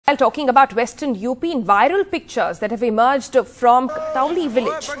While talking about Western UP, in viral pictures that have emerged from Khatauli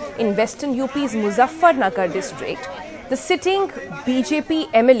village in Western UP's Muzaffarnagar district, the sitting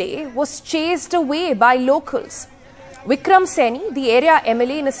BJP MLA was chased away by locals. Vikram Singh Saini, the area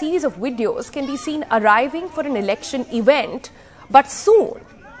MLA, in a series of videos can be seen arriving for an election event, but soon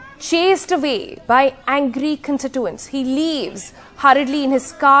chased away by angry constituents. He leaves hurriedly in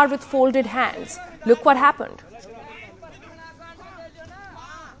his car with folded hands. Look what happened.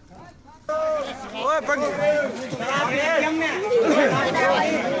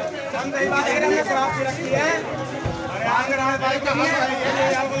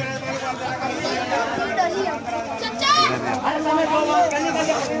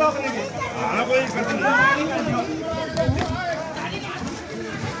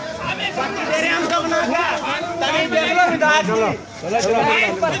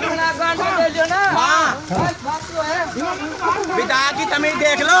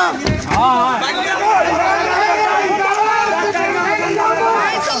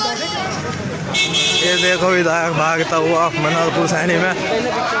 ये देखो विधायक भागता हुआ मनोहरपुर सैनी में।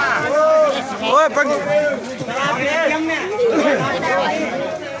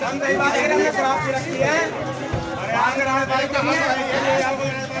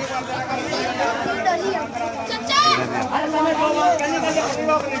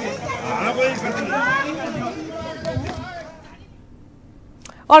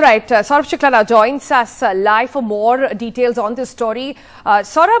 All right, Saurabh Shukla joins us live for more details on this story.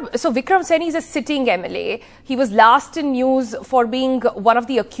 Saurabh, so Vikram Singh is a sitting MLA. He was last in news for being one of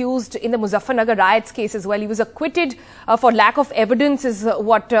the accused in the Muzaffarnagar riots case as well. He was acquitted for lack of evidence is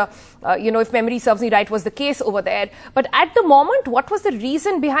what, if memory serves me right, was the case over there. But at the moment, what was the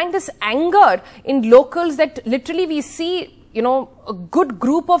reason behind this anger in locals that literally we see, a good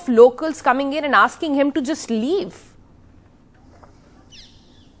group of locals coming in and asking him to just leave?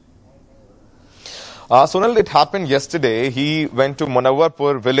 Sonal, it happened yesterday. He went to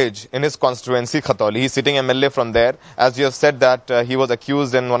Muzaffarnagar village in his constituency, Khatauli. He's sitting MLA from there. As you have said that he was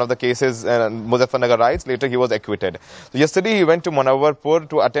accused in one of the cases, Muzaffarnagar riots. Later, he was acquitted. So yesterday, he went to Muzaffarnagar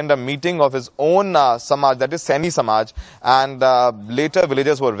to attend a meeting of his own Samaj, that is Saini Samaj. And later,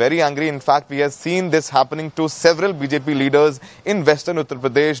 villagers were very angry. In fact, we have seen this happening to several BJP leaders in Western Uttar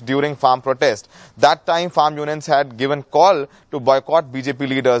Pradesh during farm protest. That time, farm unions had given call to boycott BJP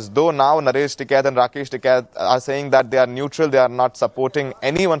leaders. Though now, Naresh Tikait and Rakesh Tikait are saying that they are neutral, they are not supporting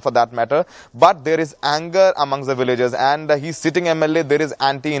anyone for that matter. But there is anger amongst the villagers, and he's sitting MLA, there is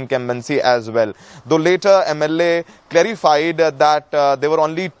anti-incumbency as well. Though later MLA clarified that there were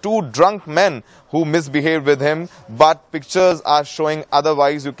only two drunk men who misbehaved with him, but pictures are showing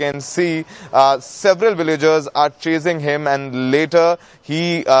otherwise. You can see several villagers are chasing him, and later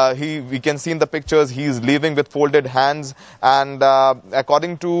we can see in the pictures he's leaving with folded hands. And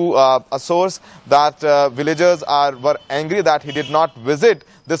according to a source, that villagers were angry that he did not visit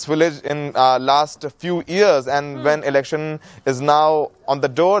this village in last few years, and when election is now on the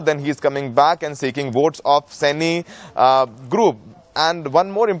door, then he is coming back and seeking votes of Saini group. And one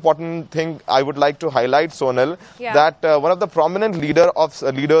more important thing I would like to highlight, Sonal, that one of the prominent leaders of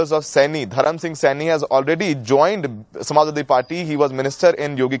Saini, Vikram Singh Saini, has already joined Samajwadi Party. He was minister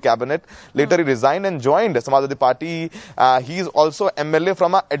in Yogi cabinet. Later he resigned and joined Samajwadi Party. He is also MLA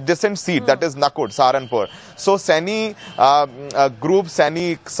from an adjacent seat, that is Nakud, Saharanpur. So Saini group,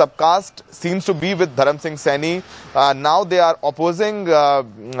 Saini subcaste seems to be with Vikram Singh Saini. Now they are opposing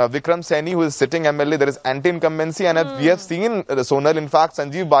Vikram Saini, who is sitting MLA. There is anti-incumbency, and we have seen in fact,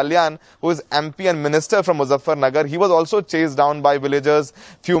 Sanjeev Balyan, who is MP and minister from Muzaffarnagar, he was also chased down by villagers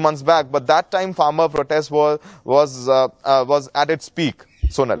few months back. But that time, farmer protest was at its peak.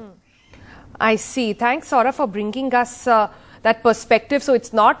 Sonal. I see. Thanks, Saurabh, for bringing us that perspective. So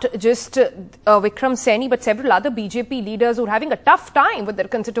it's not just Vikram Saini, but several other BJP leaders who are having a tough time with their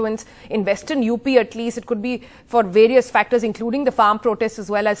constituents in Western UP at least. It could be for various factors, including the farm protests as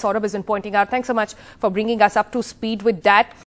well, as Saurabh has been pointing out. Thanks so much for bringing us up to speed with that.